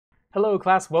Hello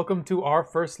class, welcome to our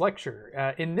first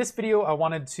lecture. In this video I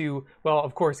wanted to, well,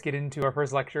 of course, get into our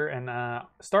first lecture and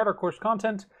start our course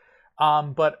content,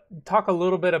 but talk a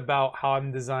little bit about how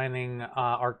I'm designing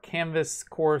our Canvas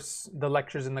course, the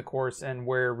lectures in the course, and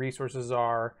where resources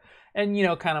are, and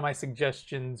kind of my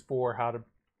suggestions for how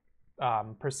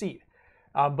to proceed.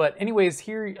 But anyways,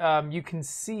 here you can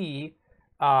see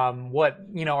what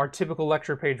our typical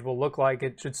lecture page will look like.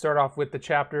 It should start off with the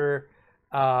chapter.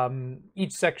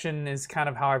 Each section is kind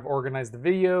of how I've organized the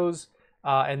videos,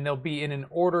 and they'll be in an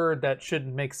order that should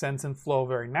make sense and flow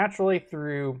very naturally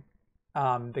through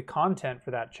the content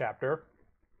for that chapter.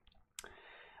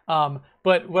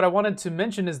 But what I wanted to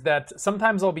mention is that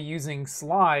sometimes I'll be using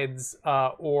slides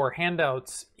or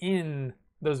handouts in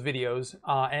those videos,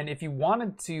 and if you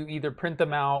wanted to either print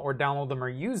them out or download them or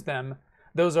use them,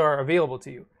 those are available to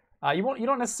you. You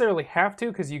don't necessarily have to,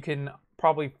 because you can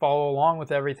probably follow along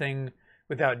with everything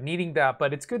without needing that,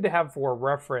 but it's good to have for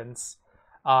reference.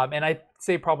 And I'd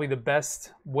say probably the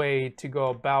best way to go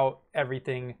about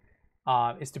everything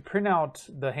is to print out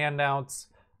the handouts,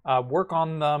 work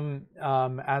on them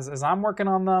as I'm working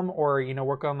on them, or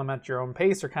work on them at your own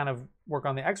pace, or kind of work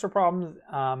on the extra problems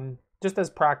just as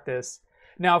practice.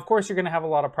 Now, of course, you're going to have a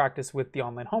lot of practice with the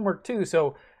online homework too,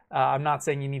 so I'm not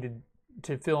saying you need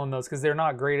to fill in those, because they're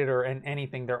not graded or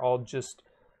anything. They're all just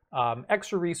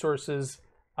extra resources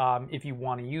if you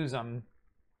want to use them,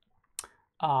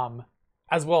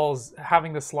 as well as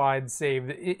having the slides saved.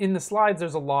 In the slides,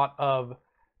 there's a lot of,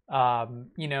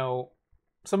 some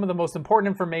of the most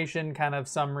important information, kind of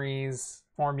summaries,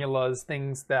 formulas,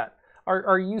 things that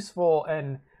are useful.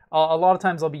 And a lot of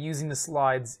times I'll be using the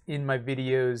slides in my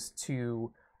videos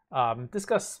to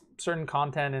discuss certain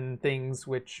content and things,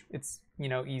 which it's,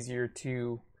 easier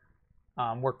to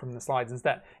work from the slides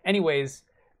instead. Anyways,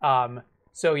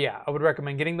 so yeah, I would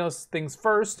recommend getting those things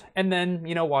first and then,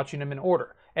 watching them in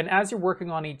order. And as you're working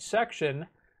on each section,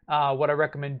 what I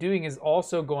recommend doing is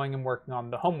also going and working on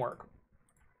the homework.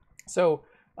 So,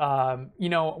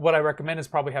 what I recommend is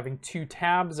probably having 2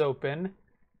 tabs open,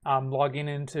 logging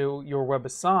into your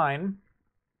WebAssign,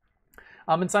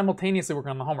 and simultaneously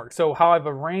working on the homework. So how I've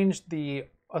arranged the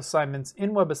assignments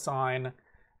in WebAssign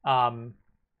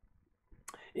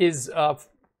is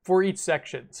for each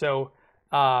section. So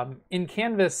in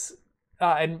Canvas,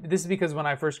 and this is because when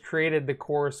I first created the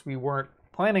course, we weren't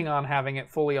planning on having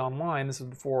it fully online. This is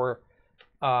before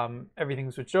everything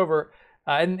switched over.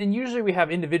 And usually we have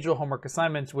individual homework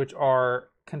assignments, which are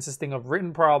consisting of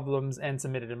written problems and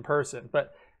submitted in person.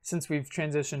 But since we've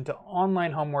transitioned to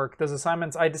online homework, those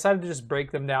assignments, I decided to just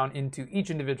break them down into each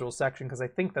individual section, because I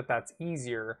think that that's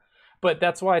easier. But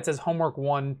that's why it says homework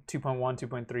 1, 2.1,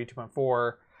 2.3,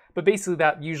 2.4. But basically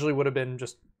that usually would have been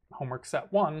just homework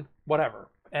set 1,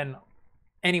 whatever. And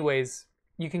anyways,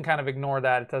 you can kind of ignore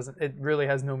that. It really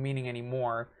has no meaning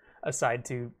anymore, aside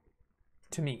to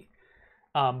me.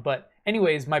 But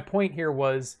anyways, my point here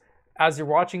was, as you're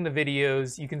watching the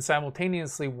videos, you can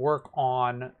simultaneously work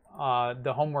on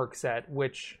the homework set,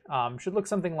 which should look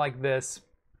something like this.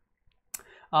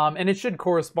 And it should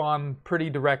correspond pretty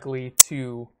directly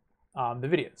to the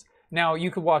videos. Now,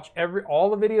 you could watch all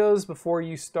the videos before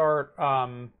you start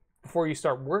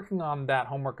working on that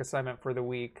homework assignment for the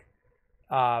week,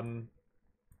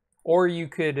 or you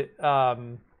could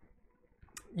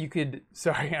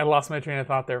sorry, I lost my train of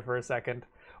thought there for a second.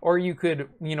 Or you could,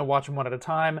 watch them one at a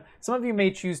time. Some of you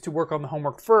may choose to work on the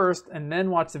homework first and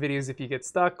then watch the videos if you get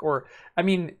stuck. Or,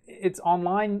 it's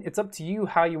online. It's up to you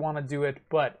how you want to do it.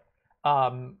 But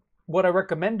what I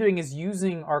recommend doing is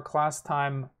using our class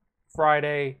time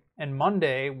Friday and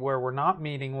Monday, where we're not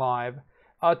meeting live,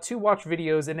 to watch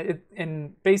videos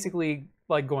and basically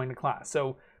like going to class.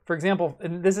 So, for example,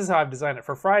 and this is how I've designed it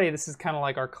for Friday. This is kind of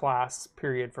like our class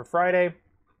period for Friday.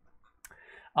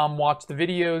 Watch the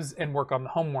videos and work on the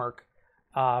homework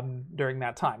during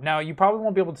that time. Now, you probably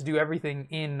won't be able to do everything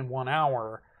in 1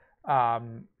 hour,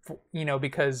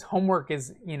 because homework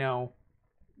is,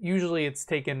 usually it's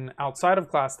taken outside of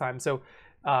class time. So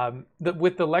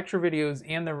with the lecture videos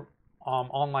and the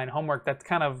online homework, that's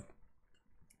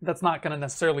not going to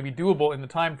necessarily be doable in the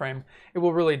time frame. It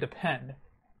will really depend.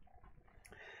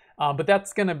 But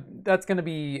that's gonna be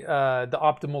the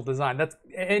optimal design.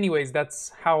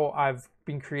 That's how I've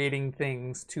been creating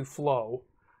things to flow,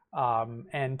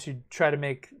 and to try to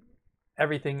make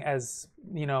everything as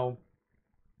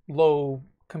low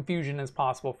confusion as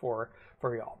possible for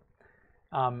y'all.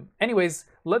 Anyways,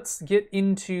 let's get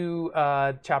into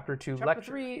chapter 2. Chapter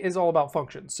 3 is all about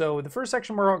functions. So the first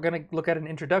section, we're going to look at an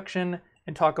introduction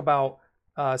and talk about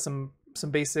some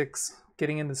basics,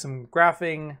 getting into some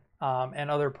graphing and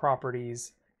other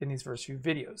properties in these first few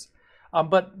videos.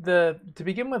 But to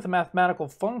begin with, a mathematical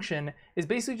function is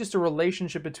basically just a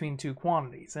relationship between two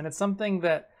quantities. And it's something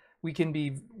that we can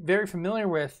be very familiar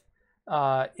with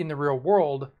in the real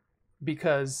world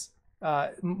because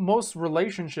most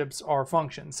relationships are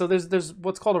functions. So there's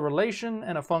what's called a relation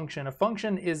and a function. A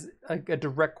function is a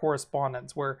direct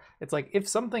correspondence where it's like if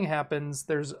something happens,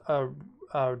 there's a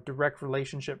direct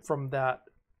relationship from that.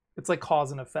 It's like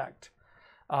cause and effect.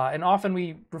 And often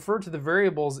we refer to the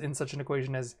variables in such an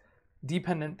equation as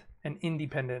dependent and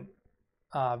independent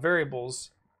variables.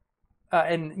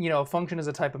 And a function is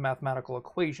a type of mathematical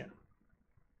equation.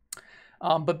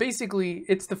 But basically,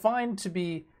 it's defined to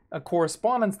be a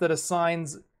correspondence that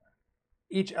assigns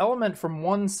each element from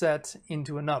one set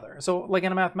into another. So like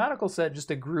in a mathematical set, just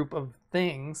a group of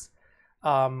things.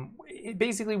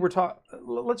 Basically,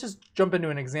 let's just jump into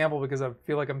an example because I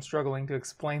feel like I'm struggling to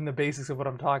explain the basics of what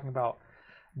I'm talking about.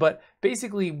 But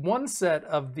basically, one set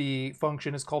of the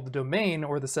function is called the domain,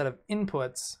 or the set of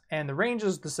inputs, and the range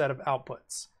is the set of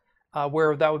outputs,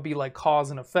 where that would be like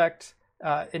cause and effect,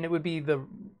 and it would be the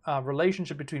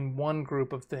relationship between one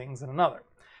group of things and another.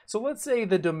 So let's say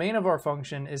the domain of our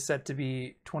function is set to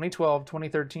be 2012,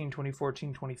 2013,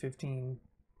 2014, 2015,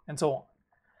 and so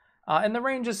on. And the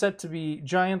range is set to be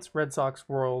Giants, Red Sox,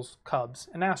 Royals, Cubs,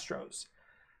 and Astros.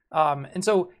 And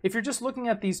so if you're just looking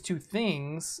at these two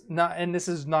things, and this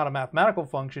is not a mathematical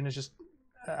function, it's just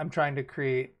I'm trying to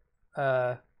create,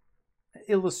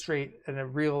 illustrate a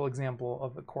real example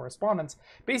of the correspondence.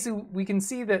 Basically, we can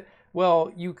see that,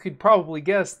 well, you could probably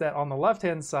guess that on the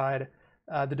left-hand side,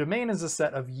 the domain is a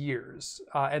set of years,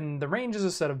 and the range is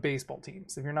a set of baseball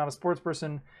teams. If you're not a sports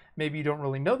person, maybe you don't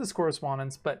really know this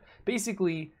correspondence, but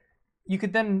basically, you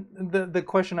could then, the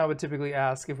question I would typically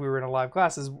ask if we were in a live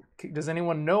class is, does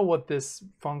anyone know what this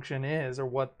function is, or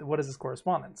what is this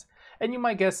correspondence? And you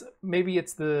might guess maybe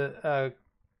it's the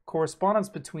correspondence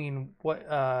between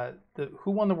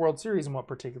who won the World Series in what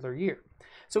particular year.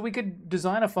 So we could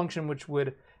design a function which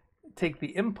would take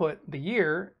the input, the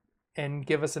year, and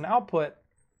give us an output,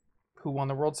 who won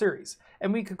the World Series.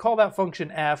 And we could call that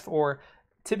function f, or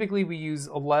typically we use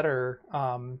a letter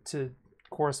to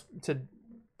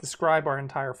describe our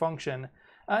entire function.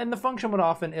 And the function would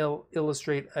often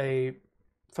illustrate a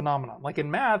phenomenon. Like in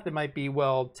math, it might be,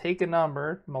 well, take a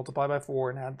number, multiply by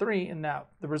 4, and add 3, and now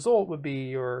the result would be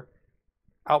your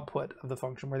output of the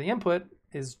function, where the input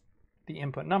is the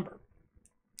input number.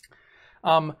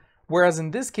 Whereas in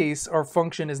this case, our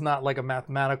function is not like a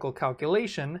mathematical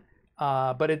calculation,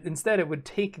 but instead it would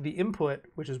take the input,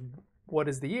 which is what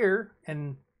is the year,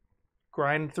 and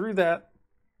grind through that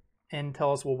and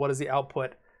tell us, well, what is the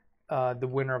output, the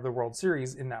winner of the World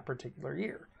Series in that particular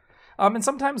year. And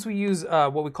sometimes we use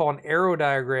what we call an arrow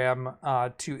diagram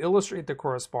to illustrate the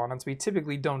correspondence. We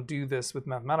typically don't do this with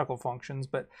mathematical functions,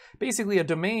 but basically a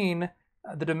domain,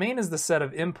 the domain is the set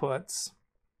of inputs.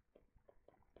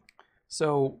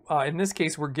 So in this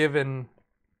case, we're given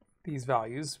these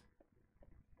values,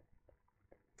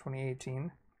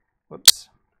 2018, whoops.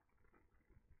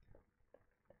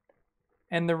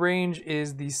 And the range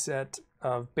is the set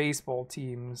of baseball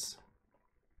teams.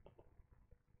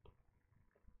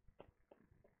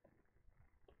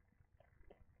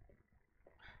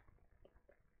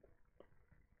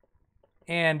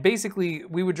 And basically,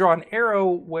 we would draw an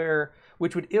arrow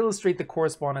which would illustrate the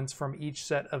correspondence from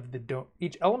each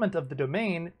element of the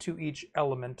domain to each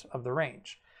element of the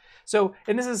range. So,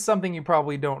 and this is something you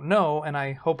probably don't know, and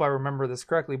I hope I remember this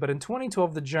correctly, but in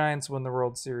 2012, the Giants won the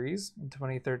World Series. In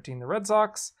 2013, the Red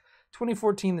Sox.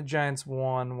 2014, the Giants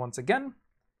won once again.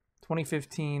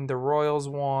 2015, the Royals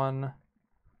won.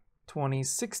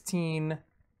 2016,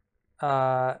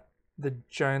 the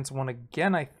Giants won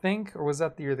again, I think, or was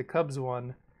that the year the Cubs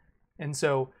won? And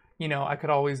so, I could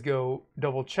always go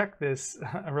double check this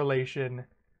relation,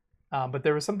 but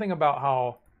there was something about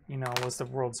how, was the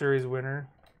World Series winner.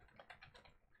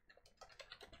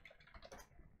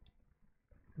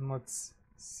 And let's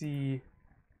see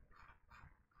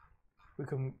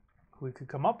who we could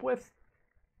come up with.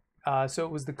 So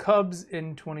it was the Cubs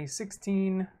in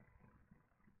 2016,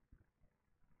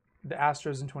 the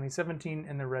Astros in 2017,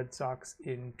 and the Red Sox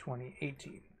in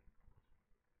 2018.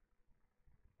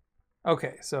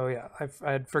 Okay, so yeah,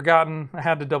 I had forgotten. I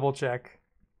had to double check.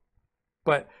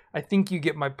 But I think you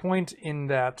get my point in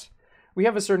that we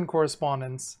have a certain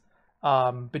correspondence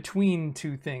between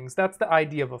two things. That's the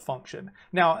idea of a function.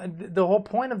 Now, the whole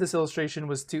point of this illustration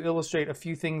was to illustrate a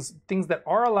few things that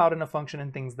are allowed in a function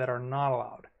and things that are not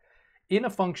allowed. In a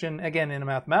function, again, in a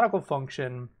mathematical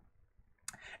function,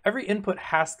 every input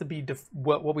has to be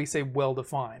what we say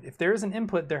well-defined. If there is an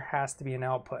input, there has to be an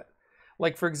output.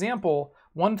 Like, for example,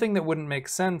 one thing that wouldn't make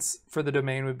sense for the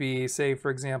domain would be, say, for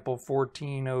example,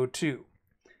 1402.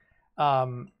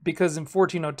 Because in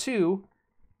 1402,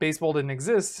 baseball didn't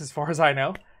exist, as far as I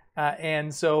know.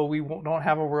 And so we don't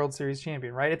have a World Series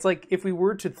champion, right? It's like if we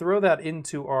were to throw that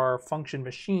into our function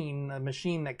machine, a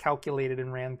machine that calculated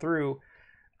and ran through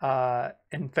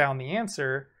and found the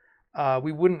answer,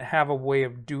 we wouldn't have a way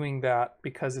of doing that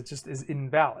because it just is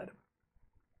invalid.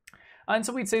 And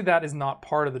so we'd say that is not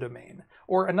part of the domain.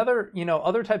 Or another,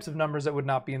 other types of numbers that would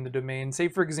not be in the domain, say,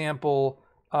 for example,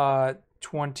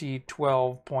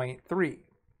 2012.3,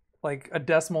 like a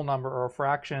decimal number or a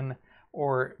fraction,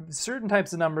 or certain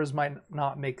types of numbers might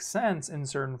not make sense in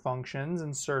certain functions,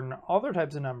 and certain other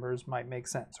types of numbers might make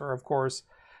sense. Or, of course,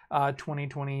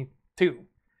 2022.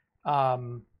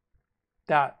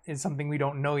 That is something we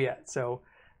don't know yet. So,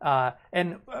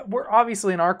 and we're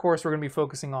obviously in our course, we're going to be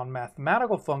focusing on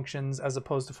mathematical functions as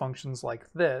opposed to functions like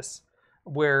this,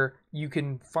 where you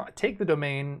can take the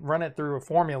domain, run it through a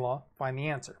formula, find the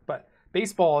answer. But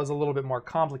baseball is a little bit more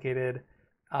complicated,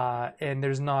 and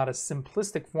there's not a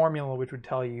simplistic formula which would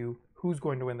tell you who's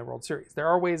going to win the World Series. There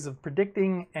are ways of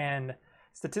predicting and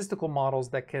statistical models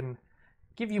that can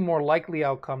give you more likely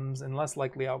outcomes and less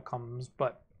likely outcomes,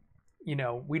 but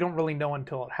we don't really know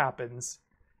until it happens.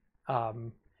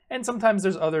 And sometimes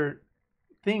there's other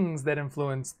things that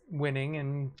influence winning,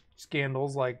 and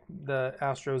scandals like the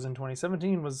Astros in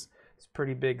 2017 was a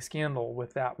pretty big scandal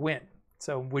with that win.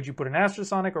 So would you put an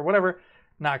asterisk on it or whatever?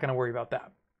 Not going to worry about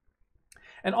that.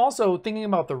 And also thinking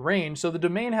about the range, so the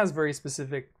domain has very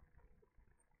specific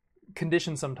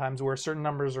conditions sometimes where certain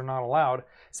numbers are not allowed.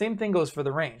 Same thing goes for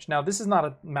the range. Now, this is not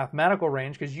a mathematical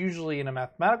range, because usually in a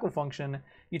mathematical function,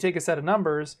 you take a set of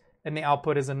numbers and the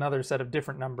output is another set of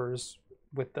different numbers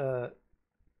with the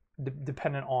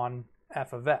dependent on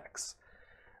f of x.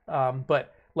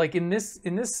 But like in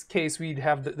this case, we'd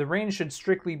have the range should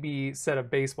strictly be a set of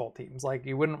baseball teams. Like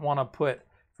you wouldn't want to put,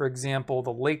 for example,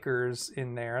 the Lakers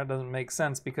in there. It doesn't make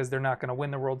sense because they're not going to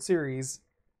win the World Series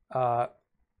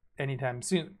anytime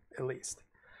soon, at least.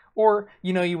 Or,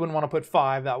 you wouldn't want to put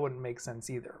 5. That wouldn't make sense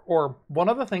either. Or one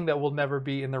other thing that will never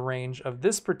be in the range of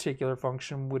this particular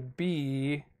function would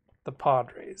be the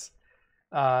Padres.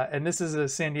 And this is a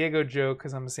San Diego joke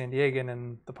because I'm a San Diegan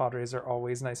and the Padres are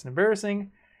always nice and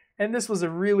embarrassing. And this was a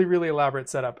really, really elaborate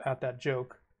setup at that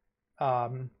joke.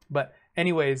 But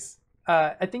anyways,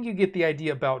 I think you get the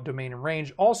idea about domain and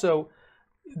range. Also,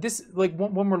 this, like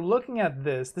when we're looking at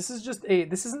this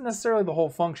isn't necessarily the whole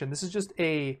function. This is just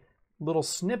a little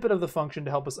snippet of the function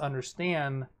to help us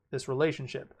understand this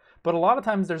relationship. But a lot of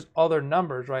times there's other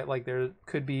numbers, right? Like there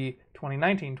could be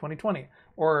 2019, 2020,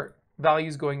 or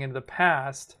values going into the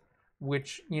past,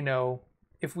 which,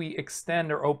 if we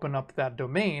extend or open up that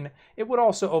domain, it would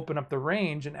also open up the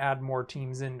range and add more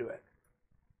teams into it.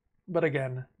 But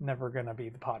again, never gonna be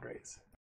the Padres.